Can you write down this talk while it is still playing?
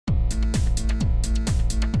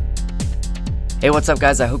Hey, what's up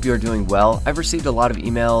guys? I hope you are doing well. I've received a lot of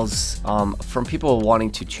emails from people wanting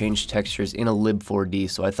to change textures in a lib4d,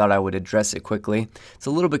 so I thought I would address it quickly. It's a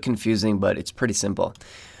little bit confusing, but it's pretty simple.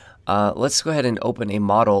 Let's go ahead and open a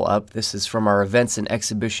model up. This is from our Events and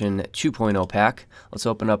Exhibition 2.0 pack. Let's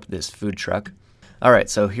open up this food truck. Alright,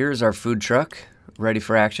 so here's our food truck, ready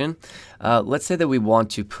for action. Let's say that we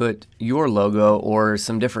want to put your logo or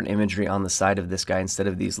some different imagery on the side of this guy instead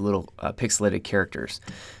of these little pixelated characters.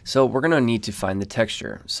 So we're going to need to find the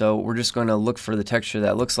texture. So we're just going to look for the texture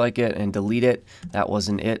that looks like it and delete it. That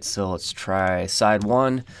wasn't it, so let's try side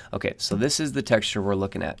one. Okay, so this is the texture we're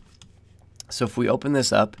looking at. So if we open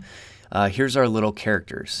this up, here's our little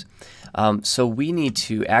characters. So we need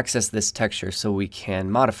to access this texture so we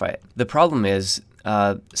can modify it. The problem is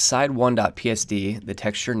side1.psd, the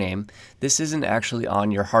texture name, this isn't actually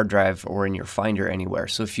on your hard drive or in your Finder anywhere.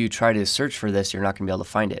 So if you try to search for this, you're not going to be able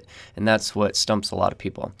to find it. And that's what stumps a lot of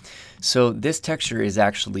people. So this texture is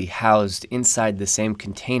actually housed inside the same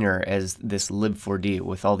container as this lib4d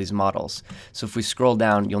with all these models. So if we scroll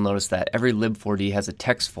down, you'll notice that every lib4d has a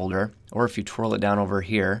text folder, or if you twirl it down over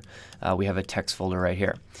here, we have a text folder right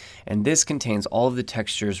here. And this contains all of the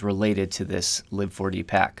textures related to this lib4d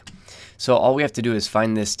pack. So all we have to do is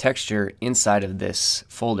find this texture inside of this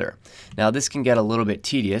folder. Now this can get a little bit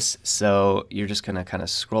tedious, so you're just going to kind of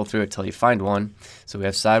scroll through it till you find one. So we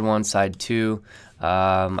have side 1, side 2,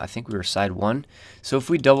 I think we were side 1. So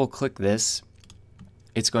if we double click this,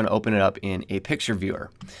 it's going to open it up in a picture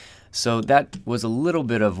viewer. So that was a little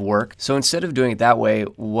bit of work. So instead of doing it that way,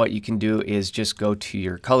 what you can do is just go to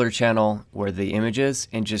your color channel where the image is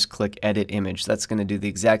and just click edit image. That's going to do the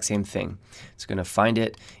exact same thing. It's going to find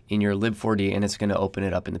it in your lib4d and it's going to open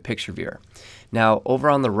it up in the picture viewer. Now over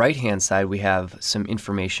on the right hand side we have some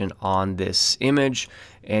information on this image,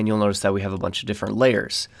 and you'll notice that we have a bunch of different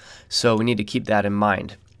layers. So we need to keep that in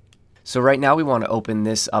mind. So right now we want to open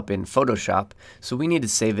this up in Photoshop, so we need to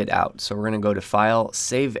save it out. So we're going to go to File,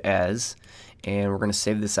 Save As, and we're going to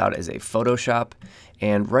save this out as a Photoshop.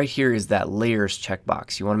 And right here is that Layers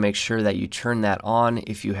checkbox. You want to make sure that you turn that on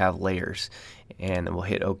if you have layers. And then we'll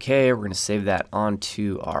hit OK. We're going to save that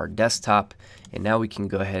onto our desktop, and now we can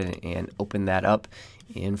go ahead and open that up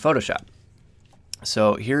in Photoshop.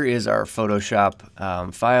 So here is our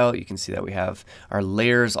Photoshop file. You can see that we have our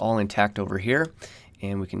layers all intact over here.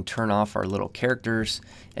 And we can turn off our little characters,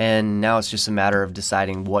 and now it's just a matter of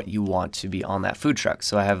deciding what you want to be on that food truck.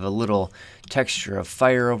 So I have a little texture of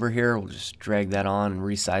fire over here. We'll just drag that on and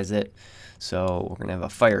resize it. So we're gonna have a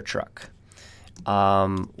fire truck.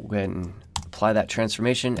 We'll go ahead and apply that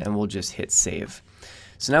transformation, and we'll just hit save.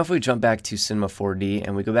 So now if we jump back to Cinema 4D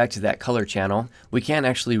and we go back to that color channel, we can't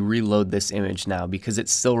actually reload this image now because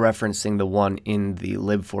it's still referencing the one in the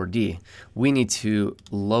lib4d. We need to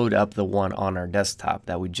load up the one on our desktop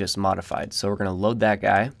that we just modified. So we're going to load that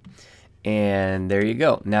guy, and there you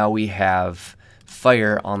go. Now we have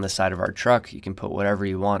fire on the side of our truck. You can put whatever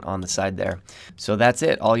you want on the side there. So that's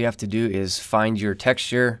it. All you have to do is find your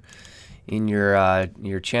texture in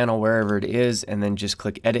your channel, wherever it is, and then just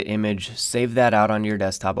click edit image, save that out on your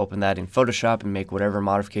desktop, open that in Photoshop and make whatever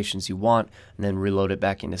modifications you want, and then reload it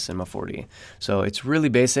back into Cinema 4D. So it's really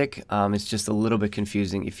basic. It's just a little bit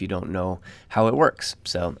confusing if you don't know how it works.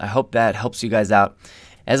 So I hope that helps you guys out.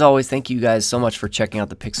 As always, thank you guys so much for checking out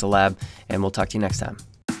the Pixel Lab, and we'll talk to you next time.